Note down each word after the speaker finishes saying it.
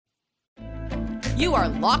You are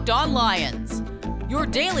Locked On Lions, your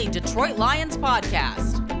daily Detroit Lions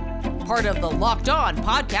podcast. Part of the Locked On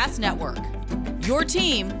Podcast Network, your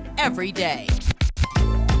team every day.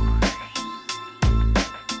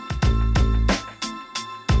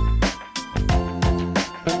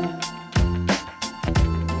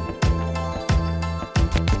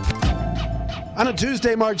 On a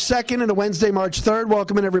Tuesday, March 2nd and a Wednesday, March 3rd,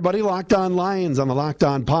 welcome in everybody. Locked On Lions on the Locked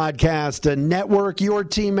On Podcast Network, your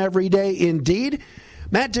team every day indeed.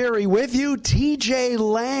 Matt Derry with you, TJ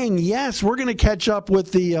Lang. Yes, we're going to catch up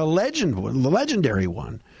with the legendary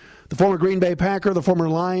one. The former Green Bay Packer, the former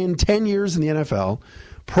Lion, 10 years in the NFL,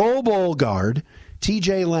 Pro Bowl guard,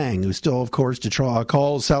 TJ Lang, who still, of course,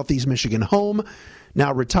 calls Southeast Michigan home,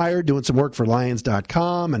 now retired, doing some work for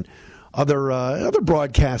Lions.com and other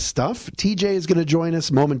broadcast stuff. TJ is going to join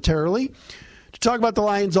us momentarily to talk about the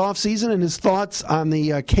Lions offseason and his thoughts on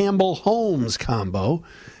the Campbell-Holmes combo,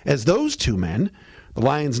 as those two men, the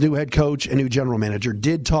Lions' new head coach and new general manager,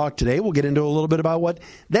 did talk today. We'll get into a little bit about what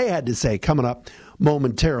they had to say coming up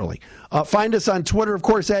momentarily. Find us on Twitter, of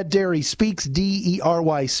course, at Derry Speaks,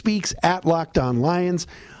 D-E-R-Y Speaks, at Locked On Lions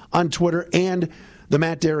on Twitter, and the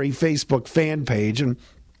Matt Derry Facebook fan page. And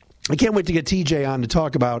I can't wait to get TJ on to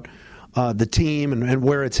talk about the team and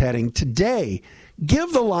where it's heading. Today,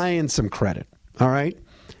 give the Lions some credit, all right?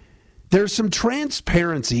 There's some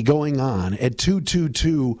transparency going on at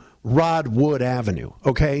 222 Rodwood Avenue,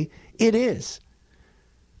 okay? It is,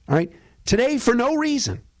 all right? Today, for no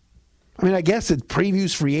reason. I mean, I guess it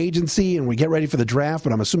previews free agency and we get ready for the draft,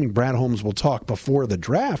 but I'm assuming Brad Holmes will talk before the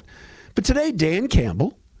draft. But today, Dan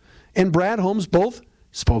Campbell and Brad Holmes both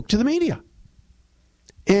spoke to the media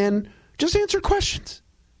and just answered questions.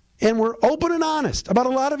 And we're open and honest about a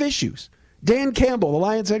lot of issues. Dan Campbell, the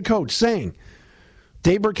Lions head coach, saying,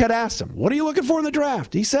 Dave Burkett asked him, what are you looking for in the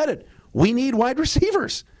draft? He said it. We need wide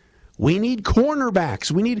receivers. We need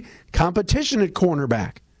cornerbacks. We need competition at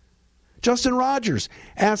cornerback. Justin Rogers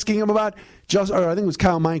asking him about, I think it was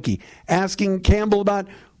Kyle Meinke, asking Campbell about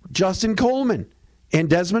Justin Coleman and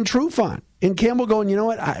Desmond Trufant. And Campbell going, you know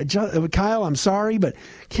what, Kyle, I'm sorry, but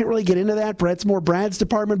can't really get into that. Brett's more Brad's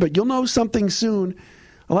department, but you'll know something soon.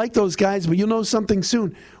 I like those guys, but you'll know something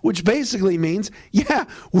soon, which basically means, yeah,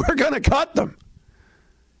 we're going to cut them.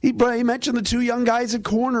 He mentioned the two young guys at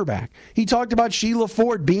cornerback. He talked about Sheila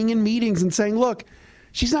Ford being in meetings and saying, look,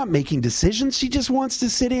 she's not making decisions. She just wants to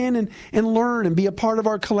sit in and learn and be a part of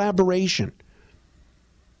our collaboration.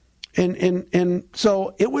 And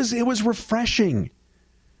so it was refreshing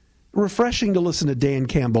to listen to Dan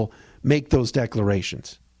Campbell make those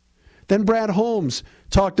declarations. Then Brad Holmes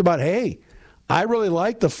talked about, hey, I really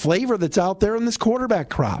like the flavor that's out there in this quarterback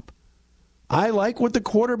crop. I like what the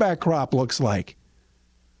quarterback crop looks like.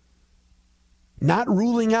 Not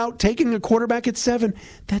ruling out taking a quarterback at 7.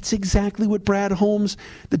 That's exactly what Brad Holmes,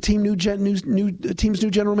 the team's new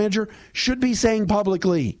general manager, should be saying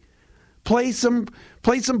publicly. Play some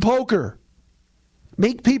poker.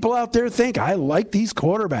 Make people out there think, I like these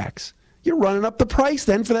quarterbacks. You're running up the price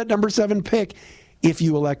then for that number 7 pick if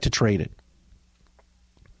you elect to trade it.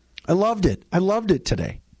 I loved it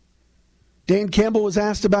today. Dan Campbell was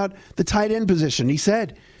asked about the tight end position. He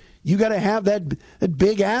said, you got to have that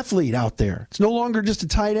big athlete out there. It's no longer just a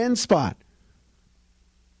tight end spot.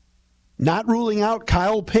 Not ruling out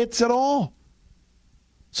Kyle Pitts at all.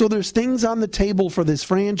 So there's things on the table for this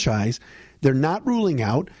franchise. They're not ruling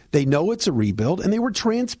out. They know it's a rebuild, and they were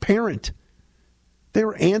transparent. They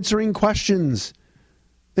were answering questions.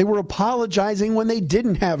 They were apologizing when they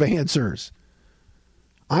didn't have answers.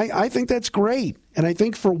 I think that's great. And I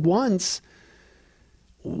think for once,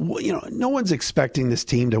 no one's expecting this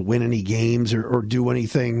team to win any games or do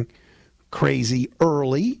anything crazy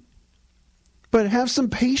early, but have some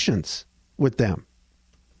patience with them.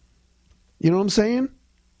 You know what I'm saying?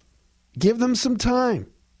 Give them some time.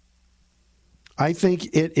 I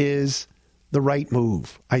think it is the right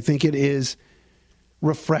move. I think it is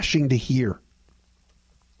refreshing to hear.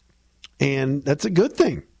 And that's a good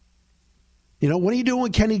thing. What are you doing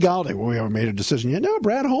with Kenny Galladay? Well, we haven't made a decision yet. No,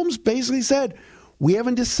 Brad Holmes basically said, we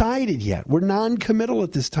haven't decided yet. We're non-committal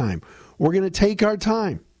at this time. We're going to take our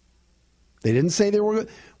time. They didn't say they were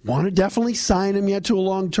want to definitely sign him yet to a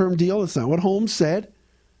long-term deal. That's not what Holmes said.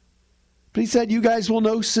 But he said, you guys will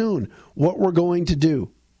know soon what we're going to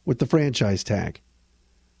do with the franchise tag.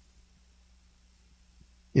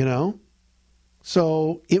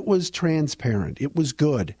 So it was transparent. It was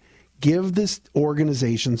good. Give this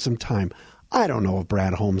organization some time. I don't know if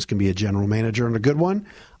Brad Holmes can be a general manager and a good one.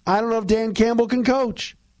 I don't know if Dan Campbell can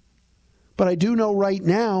coach. But I do know right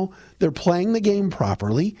now they're playing the game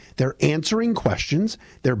properly. They're answering questions.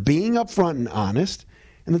 They're being upfront and honest.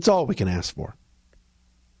 And that's all we can ask for.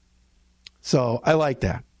 So I like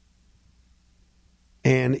that.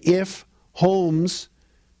 And if Holmes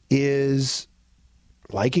is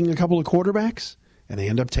liking a couple of quarterbacks and they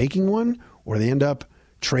end up taking one, or they end up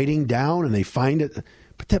trading down and they find it,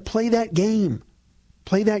 but play that game.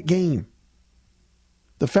 Play that game.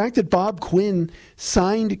 The fact that Bob Quinn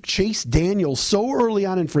signed Chase Daniel so early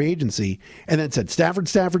on in free agency and then said,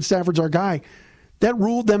 Stafford's our guy, that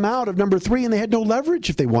ruled them out of number 3, and they had no leverage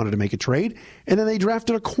if they wanted to make a trade. And then they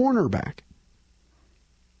drafted a cornerback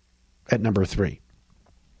at number 3,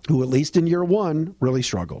 who at least in year 1 really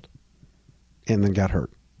struggled and then got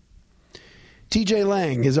hurt. TJ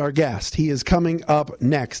Lang is our guest. He is coming up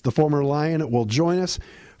next. The former Lion will join us.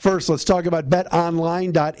 First, let's talk about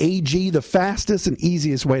betonline.ag, the fastest and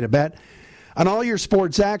easiest way to bet on all your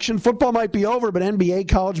sports action. Football might be over, but NBA,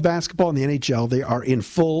 college basketball, and the NHL, they are in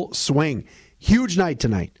full swing. Huge night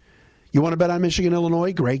tonight. You want to bet on Michigan,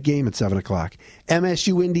 Illinois? Great game at 7 o'clock.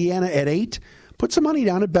 MSU, Indiana at 8. Put some money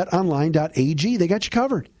down at betonline.ag. They got you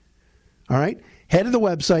covered. All right? Head to the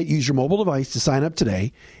website, use your mobile device to sign up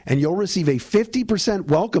today, and you'll receive a 50%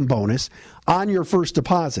 welcome bonus on your first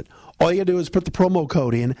deposit. All you got to do is put the promo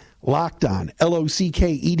code in, LOCKEDON,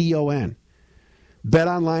 LOCKEDON.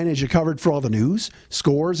 BetOnline has you covered for all the news,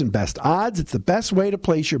 scores, and best odds. It's the best way to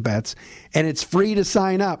place your bets, and it's free to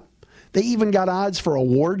sign up. They even got odds for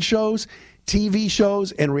award shows, TV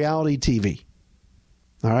shows, and reality TV.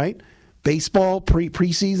 All right? Baseball,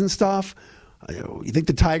 preseason stuff. You think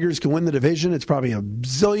the Tigers can win the division? It's probably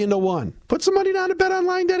 1,000,000,000-1. Put some money down at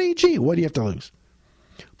betonline.ag. What do you have to lose?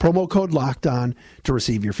 Promo code Locked On to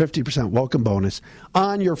receive your 50% welcome bonus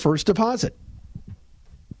on your first deposit.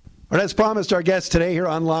 All right, as promised, our guest today here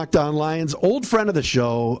on Locked On Lions, old friend of the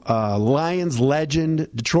show, Lions legend,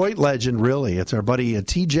 Detroit legend, really. It's our buddy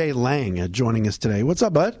TJ Lang joining us today. What's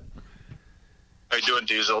up, bud? How you doing,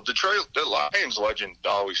 Diesel? Detroit, the Lions legend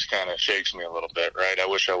always kind of shakes me a little bit, right? I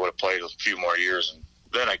wish I would have played a few more years, and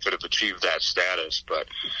then I could have achieved that status. But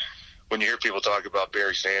when you hear people talk about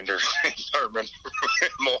Barry Sanders, I remember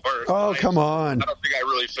more. Oh, come on. I don't think I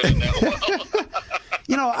really fit in that well.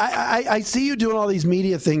 You know, I see you doing all these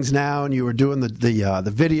media things now, and you were doing the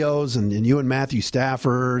videos, and you and Matthew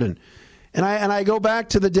Stafford, and I go back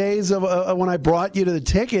to the days of when I brought you to the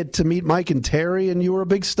ticket to meet Mike and Terry, and you were a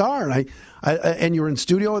big star, and you were in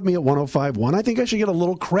studio with me at 105.1. I think I should get a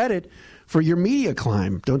little credit for your media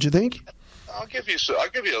climb, don't you think? I'll give you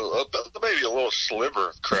maybe a little sliver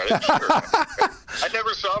of credit. Sure. I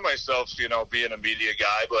never saw myself, being a media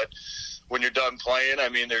guy, but when you're done playing, I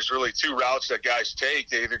mean, there's really 2 routes that guys take.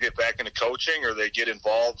 They either get back into coaching or they get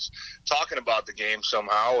involved talking about the game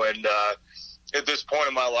somehow. And at this point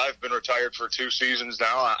in my life, I've been retired for 2 seasons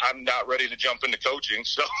now. I'm not ready to jump into coaching,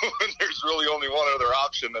 so there's really only one other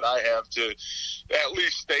option that I have to at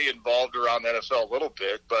least stay involved around the NFL a little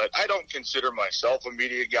bit. But I don't consider myself a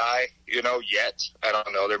media guy, yet. I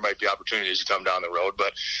don't know. There might be opportunities to come down the road.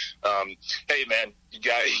 But, hey, man,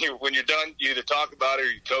 when you're done, you either talk about it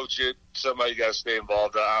or you coach it. Somebody got to stay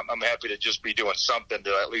involved. I'm happy to just be doing something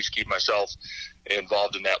to at least keep myself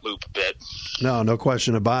involved in that loop a bit. No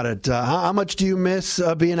question about it. How much do you miss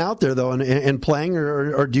being out there, though, and playing,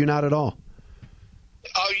 or do you not at all?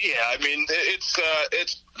 Oh, yeah. I mean,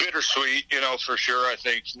 it's bittersweet, for sure. I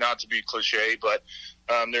think, not to be cliche, but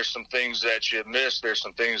there's some things that you miss. There's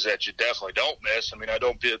some things that you definitely don't miss. I mean, I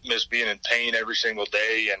don't miss being in pain every single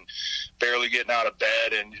day and barely getting out of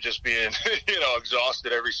bed and just being,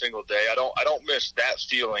 exhausted every single day. I don't miss that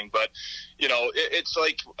feeling, but it's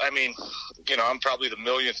like, I mean, I'm probably the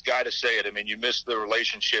millionth guy to say it. I mean, you miss the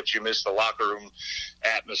relationships, you miss the locker room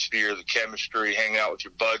atmosphere, the chemistry, hanging out with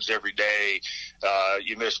your buds every day.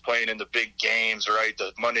 You miss playing in the big games, right?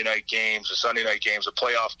 The Monday night games, the Sunday night games, the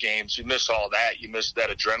playoff games. You miss all that. You miss that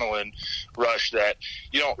adrenaline rush that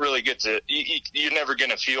you don't really get to. You're never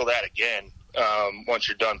going to feel that again. Once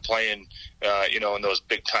you're done playing, in those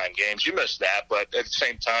big time games, you miss that. But at the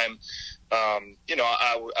same time, I'm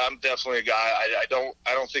definitely a guy. I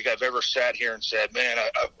don't think I've ever sat here and said, man,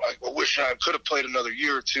 I wish I could have played another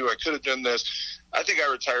year or two. I could have done this. I think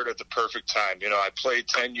I retired at the perfect time. I played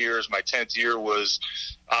 10 years. My 10th year was,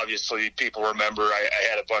 obviously, people remember I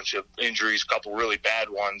had a bunch of injuries, a couple really bad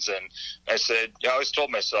ones. And I said, I always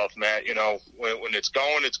told myself, Matt, when it's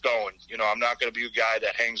going, it's going. I'm not going to be a guy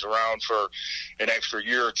that hangs around for an extra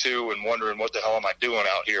year or two and wondering what the hell am I doing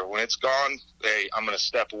out here. When it's gone, hey, I'm going to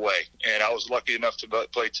step away. And I was lucky enough to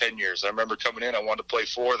play 10 years. I remember coming in, I wanted to play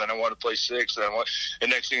 4, then I wanted to play 6, and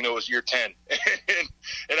next thing you know, it was year 10.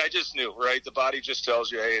 and I just knew, right? The body just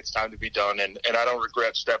tells you, hey, it's time to be done. And I don't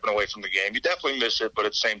regret stepping away from the game. You definitely miss it, but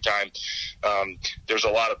at the same time, there's a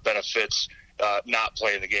lot of benefits not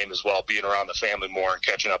playing the game as well, being around the family more and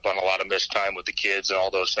catching up on a lot of missed time with the kids and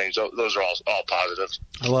all those things. Those are all positives.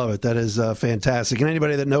 I love it. That is fantastic. And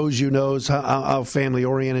anybody that knows you knows how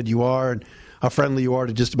family-oriented you are and how friendly you are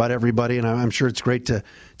to just about everybody. And I'm sure it's great to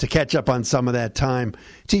catch up on some of that time.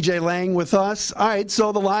 TJ Lang with us. All right,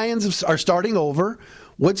 so the Lions are starting over.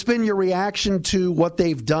 What's been your reaction to what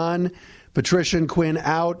they've done? Patricia and Quinn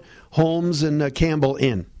out, Holmes and Campbell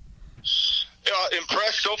in.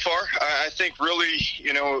 Impressed so far. I think really,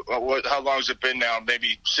 how long has it been now?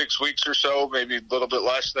 Maybe 6 weeks or so, maybe a little bit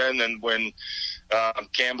less than when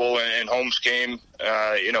Campbell and Holmes came,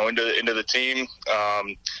 into the team.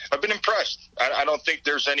 I've been impressed. I don't think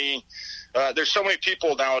there's any. There's so many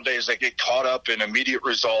people nowadays that get caught up in immediate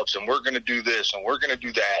results, and we're going to do this, and we're going to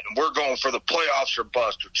do that, and we're going for the playoffs or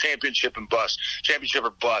bust, or championship or bust.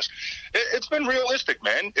 It's been realistic,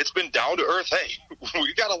 man. It's been down to earth. Hey,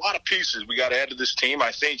 we got a lot of pieces we got to add to this team.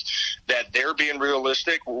 I think that they're being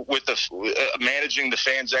realistic with managing the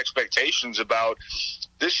fans' expectations about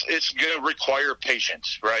this. It's going to require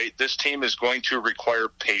patience, right? This team is going to require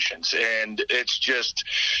patience, and it's just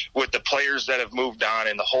with the players that have moved on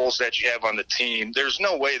and the holes that you have on the team, there's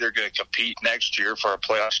no way they're going to compete next year for a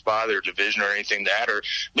playoff spot or division or anything or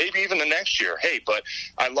maybe even the next year. Hey, but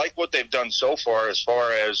I like what they've done so far as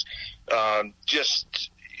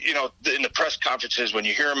just in the press conferences, when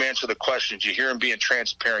you hear him answer the questions, you hear him being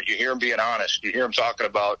transparent, you hear him being honest, you hear him talking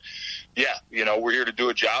about, we're here to do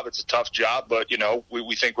a job. It's a tough job, but,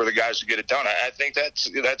 we think we're the guys to get it done. I think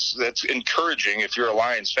that's encouraging if you're a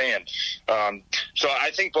Lions fan. So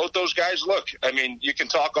I think both those guys, you can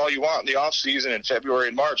talk all you want in the off season in February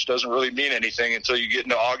and March. Doesn't really mean anything until you get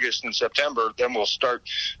into August and September. Then we'll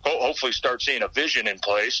hopefully start seeing a vision in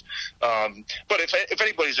place. But if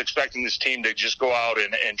anybody's expecting this team to just go out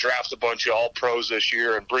and draft a bunch of all pros this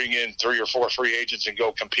year and bring in 3 or 4 free agents and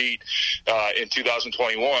go compete in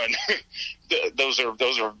 2021, those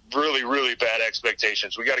are really, really bad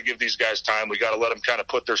expectations. We got to give these guys time. We got to let them kind of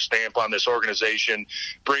put their stamp on this organization,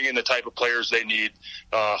 bring in the type of players they need.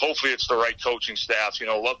 Hopefully it's the right coaching staff.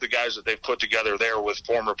 Love the guys that they've put together there with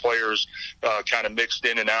former players kind of mixed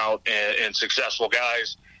in and out and successful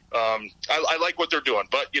guys. I like what they're doing,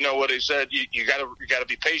 but you know what they said, you gotta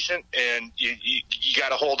be patient, and you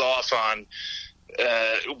gotta hold off on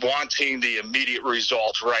wanting the immediate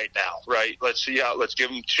results right now, right? Let's give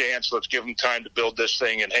them a chance. Let's give them time to build this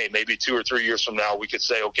thing. And hey, maybe 2 or 3 years from now, we could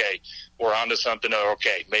say, okay, we're onto something. Or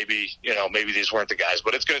okay, maybe these weren't the guys,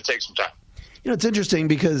 but it's going to take some time. It's interesting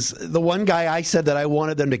because the one guy I said that I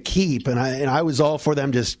wanted them to keep, and I was all for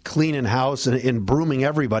them just cleaning house and brooming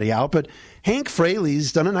everybody out, but Hank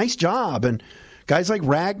Fraley's done a nice job, and guys like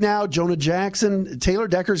Ragnow, Jonah Jackson, Taylor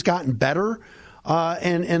Decker's gotten better,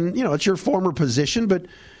 and it's your former position, but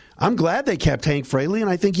I'm glad they kept Hank Fraley,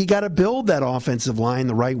 and I think you got to build that offensive line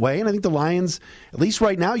the right way, and I think the Lions, at least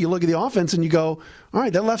right now, you look at the offense and you go, all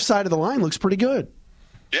right, that left side of the line looks pretty good.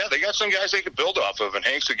 Yeah, they got some guys they could build off of, and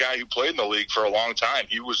Hank's a guy who played in the league for a long time.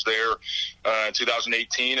 He was there in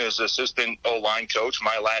 2018 as assistant O-line coach,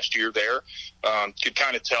 my last year there. Could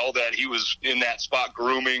kind of tell that he was in that spot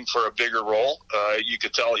grooming for a bigger role. You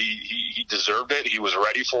could tell he deserved it. He was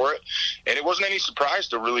ready for it. And it wasn't any surprise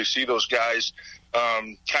to really see those guys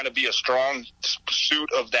kind of be a strong suit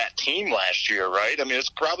of that team last year, right? I mean,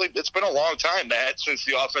 it's been a long time, Matt, since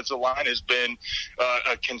the offensive line has been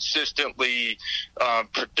a consistently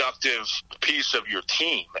productive piece of your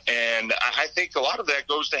team. And I think a lot of that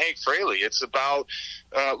goes to Hank Fraley. It's about,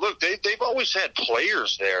 they've always had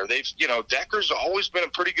players there. Decker's always been a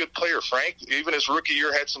pretty good player. Frank, even his rookie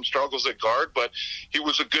year, had some struggles at guard, but he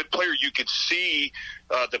was a good player. You could see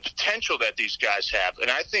the potential that these guys have.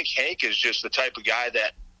 And I think Hank is just the type of guy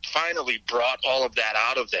that finally brought all of that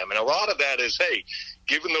out of them. And a lot of that is, hey,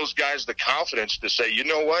 giving those guys the confidence to say, you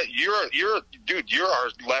know what, you're our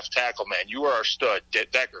left tackle, man. You are our stud,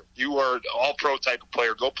 Decker. You are an all-pro type of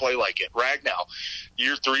player. Go play like it. Ragnow,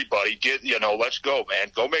 year 3, buddy. Let's go, man.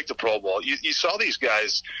 Go make the Pro Bowl. You saw these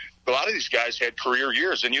guys. A lot of these guys had career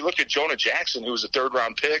years. And you look at Jonah Jackson, who was a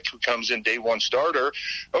 3rd-round pick, who comes in day 1 starter.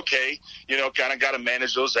 Okay, kind of got to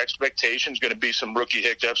manage those expectations. Going to be some rookie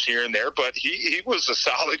hiccups here and there, but he was a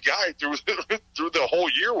solid guy through the whole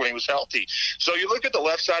year when he was healthy. So you look at the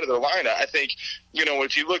left side of the line, I think,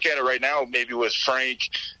 if you look at it right now, maybe with Frank,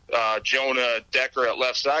 Jonah Decker at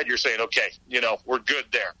left side, you're saying, okay, we're good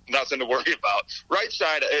there. Nothing to worry about. Right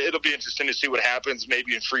side, it'll be interesting to see what happens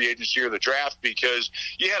maybe in free agency or the draft, because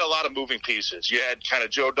you had a lot of moving pieces. You had kind of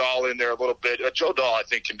Joe Dahl in there a little bit. Joe Dahl, I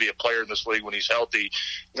think, can be a player in this league when he's healthy.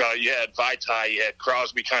 You had Vaitai, you had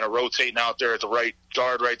Crosby kind of rotating out there at the right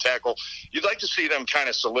guard, right tackle. You'd like to see them kind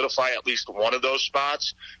of solidify at least one of those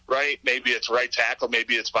spots, right? Maybe it's right tackle,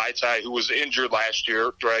 maybe it's Vaitai, who was injured last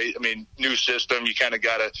year, right? I mean, new system, you kind of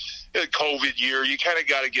got to COVID year, you kind of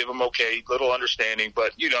got to give him little understanding,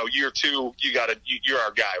 but year two, you're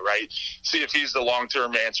our guy, right? See if he's the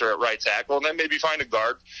long-term answer at right tackle, and then maybe find a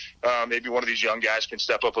guard. Maybe one of these young guys can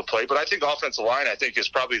step up and play. But I think offensive line, is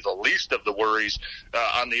probably the least of the worries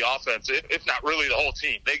on the offense, if not really the whole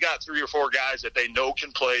team. They got 3 or 4 guys that they know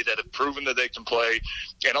can play, that have proven that they can play,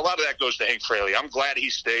 and a lot of that goes to Hank Fraley. I'm glad he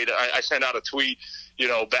stayed. I sent out a tweet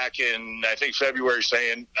back in, I think, February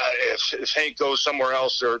saying if Hank goes somewhere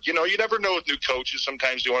else, or, you never know with new coaches.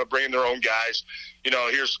 Sometimes you want to bring in their own guys.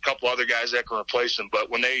 Here's a couple other guys that can replace him.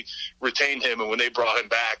 But when they retained him and when they brought him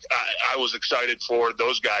back, I was excited for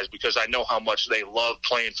those guys because I know how much they love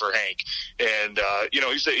playing for Hank. And,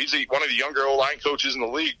 he's one of the younger O-line coaches in the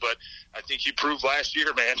league, but I think he proved last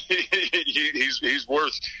year, man, he's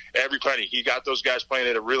worth every penny. He got those guys playing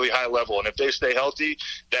at a really high level. And if they stay healthy,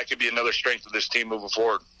 that could be another strength of this team moving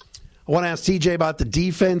forward. I want to ask TJ about the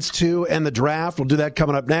defense, too, and the draft. We'll do that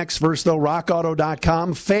coming up next. First, though,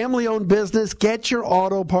 rockauto.com. Family-owned business. Get your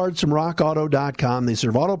auto parts from rockauto.com. They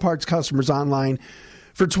serve auto parts customers online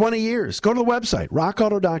for 20 years. Go to the website,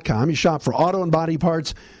 rockauto.com. You shop for auto and body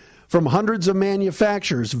parts from hundreds of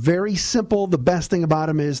manufacturers. Very simple. The best thing about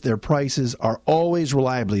them is their prices are always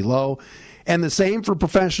reliably low. And the same for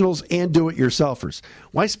professionals and do-it-yourselfers.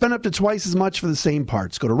 Why spend up to twice as much for the same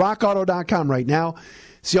parts? Go to rockauto.com right now.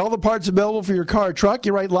 See all the parts available for your car or truck.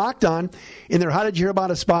 You write Locked On in their How Did You Hear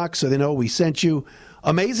About Us box so they know we sent you.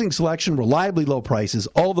 Amazing selection, reliably low prices,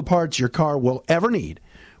 all the parts your car will ever need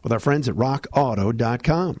with our friends at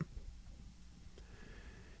rockauto.com.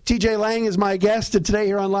 TJ Lang is my guest today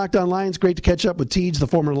here on Locked On Lions. Great to catch up with Tej, the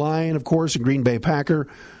former Lion, of course, and Green Bay Packer,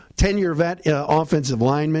 10-year vet, offensive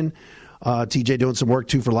lineman. TJ doing some work,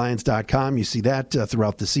 too, for Lions.com. You see that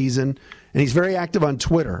throughout the season. And he's very active on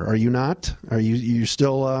Twitter. Are you not? Are you're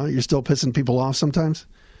still pissing people off sometimes?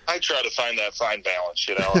 I try to find that fine balance,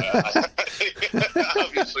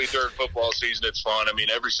 Obviously, during football season, it's fun. I mean,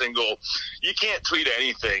 you can't tweet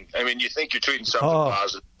anything. I mean, you think you're tweeting something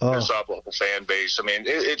positive. There's a local fan base. I mean,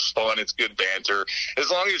 it's fun. It's good banter. As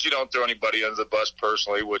long as you don't throw anybody under the bus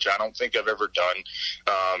personally, which I don't think I've ever done.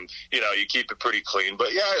 You keep it pretty clean.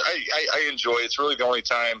 But, yeah, I enjoy it. It's really the only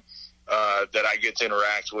time that I get to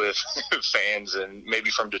interact with fans and maybe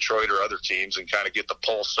from Detroit or other teams and kind of get the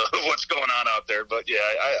pulse of what's going on out there. But, yeah,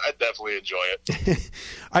 I definitely enjoy it.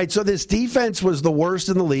 All right, so this defense was the worst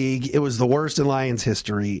in the league. It was the worst in Lions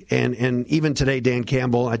history. And even today, Dan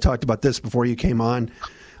Campbell, I talked about this before you came on.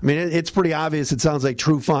 I mean, it's pretty obvious. It sounds like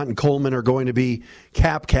Trufant and Coleman are going to be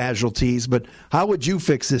cap casualties. But how would you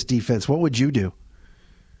fix this defense? What would you do?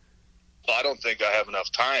 Well, I don't think I have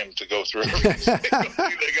enough time to go through everything they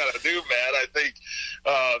got to do, man. I think,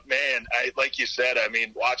 like you said, I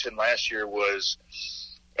mean, watching last year was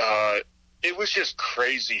it was just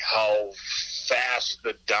crazy how fast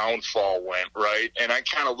the downfall went, right? And I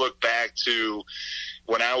kind of look back to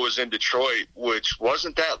when I was in Detroit, which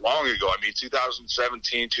wasn't that long ago. I mean,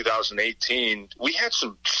 2017, 2018, we had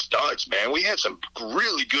some studs, man. We had some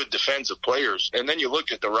really good defensive players. And then you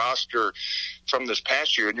look at the roster from this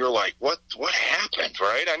past year, and you're like, what happened,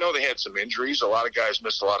 right? I know they had some injuries. A lot of guys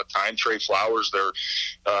missed a lot of time. Trey Flowers, their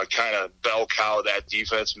kind of bell cow of that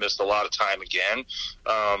defense, missed a lot of time again.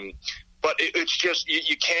 But it's just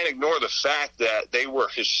you can't ignore the fact that they were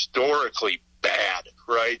historically bad,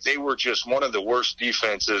 right? They were just one of the worst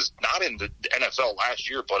defenses, not in the NFL last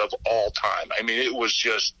year, but of all time. I mean, it was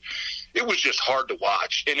just hard to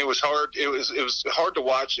watch, and it was hard to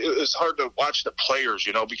watch. It was hard to watch the players,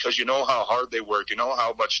 because you know how hard they work, you know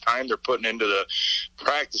how much time they're putting into the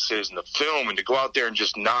practices and the film, and to go out there and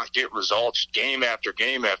just not get results game after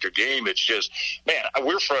game after game. It's just, man,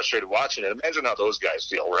 we're frustrated watching it. Imagine how those guys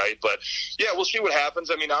feel, right? But yeah, we'll see what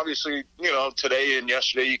happens. I mean, obviously, today and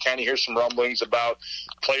yesterday, you kind of hear some rumblings about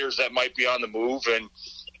players that might be on the move, and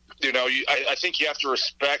I think you have to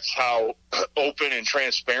respect how open and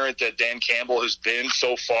transparent that Dan Campbell has been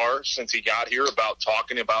so far since he got here about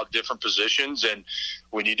talking about different positions, and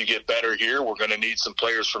we need to get better here. We're going to need some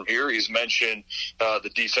players from here. He's mentioned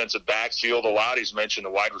the defensive backfield a lot. He's mentioned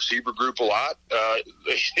the wide receiver group a lot.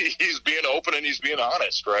 He's being open and he's being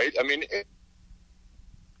honest, right? I mean,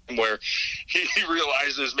 where he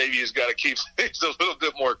realizes maybe he's got to keep things a little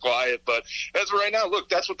bit more quiet. But as of right now, look,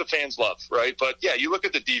 that's what the fans love, right? But, yeah, you look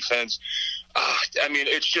at the defense. I mean,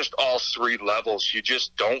 it's just all three levels. You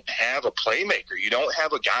just don't have a playmaker. You don't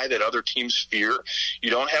have a guy that other teams fear. You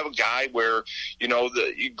don't have a guy where,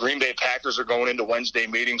 the Green Bay Packers are going into Wednesday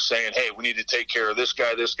meetings saying, hey, we need to take care of this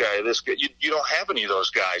guy, this guy, this guy. You don't have any of those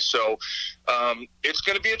guys. So it's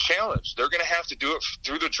going to be a challenge. They're going to have to do it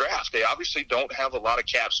through the draft. They obviously don't have a lot of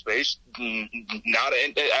cap space.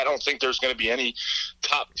 I don't think there's going to be any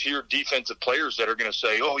top-tier defensive players that are going to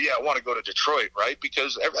say, oh, yeah, I want to go to Detroit, right?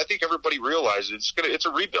 Because I think everybody realizes it's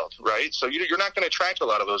a rebuild, right? So you're not going to attract a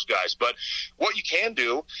lot of those guys. But what you can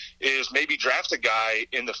do is maybe draft a guy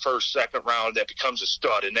in the first, second round that becomes a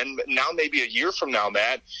stud. And then now maybe a year from now,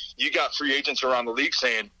 Matt, you got free agents around the league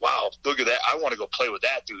saying, wow, look at that. I want to go play with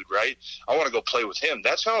that dude, right? I want to go play with him.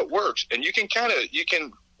 That's how it works. And you can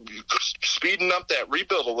speeding up that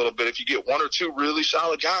rebuild a little bit if you get one or two really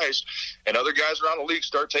solid guys and other guys around the league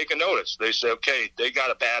start taking notice. They say, okay, they got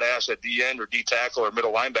a badass at D end or D tackle or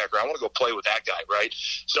middle linebacker. I want to go play with that guy, right?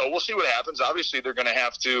 So we'll see what happens. Obviously, they're going to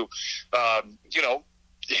have to,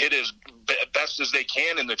 hit as best as they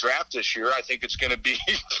can in the draft this year. I think it's going to be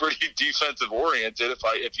pretty defensive oriented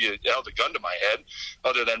if you held a gun to my head,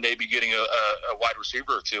 other than maybe getting a wide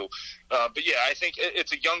receiver or two. But yeah, I think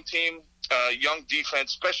it's a young team. Young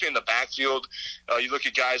defense, especially in the backfield. You look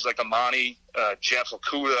at guys like Amani, Jeff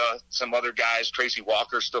Okudah, some other guys. Tracy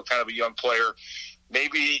Walker, still kind of a young player.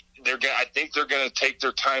 Maybe I think they're going to take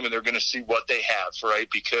their time and they're going to see what they have, right?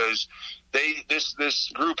 Because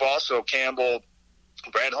this group also, Campbell,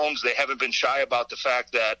 Brad Holmes, they haven't been shy about the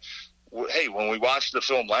fact that, hey, when we watched the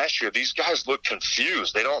film last year, these guys look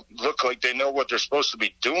confused. They don't look like they know what they're supposed to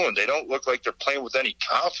be doing. They don't look like they're playing with any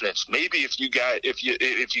confidence. Maybe if you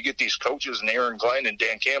get these coaches and Aaron Glenn and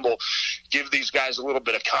Dan Campbell give these guys a little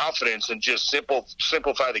bit of confidence and just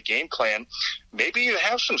simplify the game plan, maybe you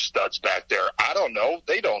have some studs back there. I don't know.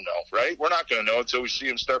 They don't know, right? We're not going to know until we see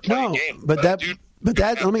them start playing a game. But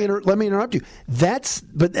let me interrupt you. That's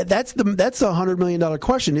the $100 million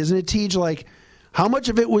question, isn't it, Tej? Like, how much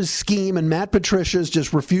of it was scheme and Matt Patricia's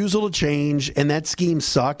just refusal to change and that scheme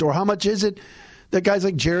sucked, or how much is it that guys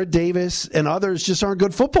like Jared Davis and others just aren't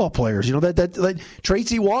good football players? That like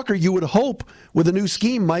Tracy Walker, you would hope with a new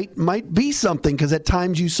scheme might be something, because at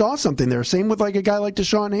times you saw something there. Same with like a guy like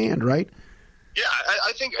Deshaun Hand, right? Yeah,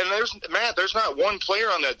 I think, and there's not one player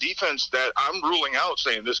on that defense that I'm ruling out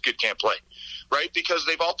saying this kid can't play, right? Because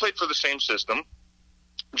they've all played for the same system.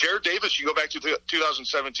 Jared Davis, you go back to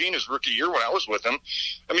 2017, his rookie year when I was with him.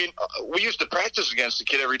 I mean, we used to practice against the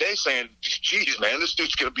kid every day saying, geez, man, this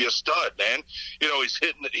dude's going to be a stud, man.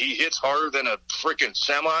 He hits harder than a freaking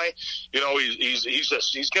semi.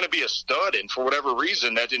 He's going to be a stud. And for whatever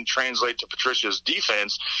reason, that didn't translate to Patricia's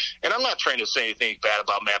defense. And I'm not trying to say anything bad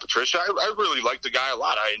about Matt Patricia. I really like the guy a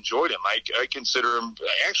lot. I enjoyed him. I consider him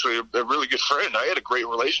actually a really good friend. I had a great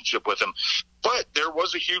relationship with him. But there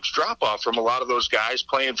was a huge drop-off from a lot of those guys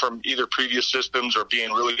playing from either previous systems or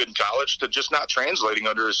being really good in college to just not translating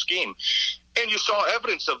under his scheme. And you saw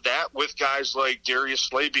evidence of that with guys like Darius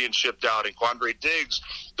Slay being shipped out and Quandre Diggs.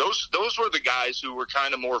 Those were the guys who were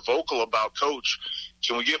kind of more vocal about, Coach,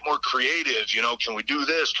 can we get more creative? Can we do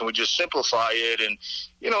this? Can we just simplify it? And,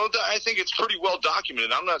 I think it's pretty well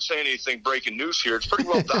documented. I'm not saying anything breaking news here. It's pretty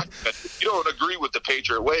well documented. If you don't agree with the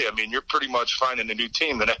Patriot way, I mean, you're pretty much finding a new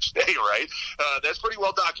team the next day, right? That's pretty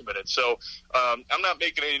well documented. So I'm not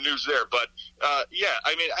making any news there. But,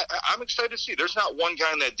 I'm excited to see. There's not one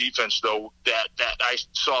guy in that defense, though, that I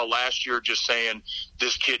saw last year just saying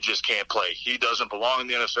this kid just can't play. He doesn't belong in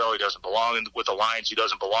the NFL. He doesn't belong with the Lions. He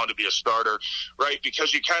doesn't belong to be a starter, right?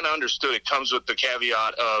 Because you kind of understood it comes with the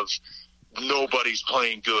caveat of nobody's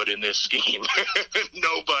playing good in this scheme.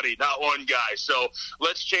 Nobody, not one guy. So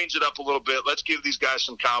let's change it up a little bit. Let's give these guys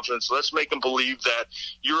some confidence. Let's make them believe that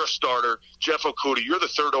you're a starter. Jeff Okudah, you're the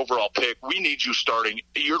third overall pick. We need you starting.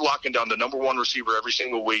 You're locking down the number one receiver every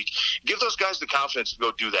single week. Give those guys the confidence to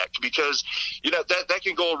go do that, because that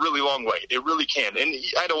can go a really long way. It really can. And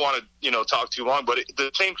I don't want to talk too long, but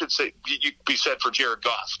the same could be said for Jared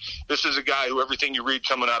Goff. This is a guy who everything you read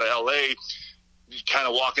coming out of L.A., kind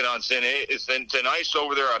of walking on thin ice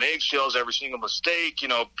over there on eggshells, every single mistake,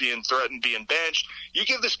 being threatened, being benched. You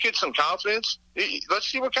give this kid some confidence,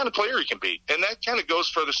 let's see what kind of player he can be. And that kind of goes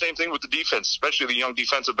for the same thing with the defense, especially the young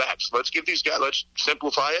defensive backs. Let's give these guys, let's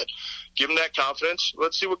simplify it, give them that confidence.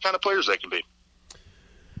 Let's see what kind of players they can be.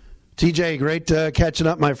 TJ, great catching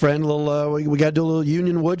up, my friend. We got to do a little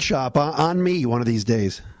Union Wood Shop on me one of these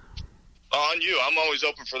days. On you. I'm always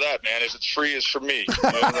open for that, man. If it's free, it's for me.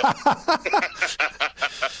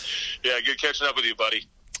 Yeah, good catching up with you, buddy.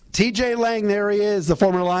 TJ Lang, there he is, the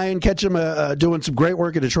former Lion. Catch him doing some great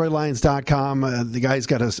work at DetroitLions.com. The guy's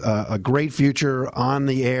got a great future on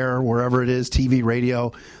the air, wherever it is, TV, radio.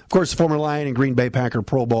 Of course, former Lion and Green Bay Packer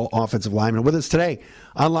Pro Bowl offensive lineman with us today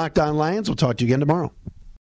on Locked On Lions. We'll talk to you again tomorrow.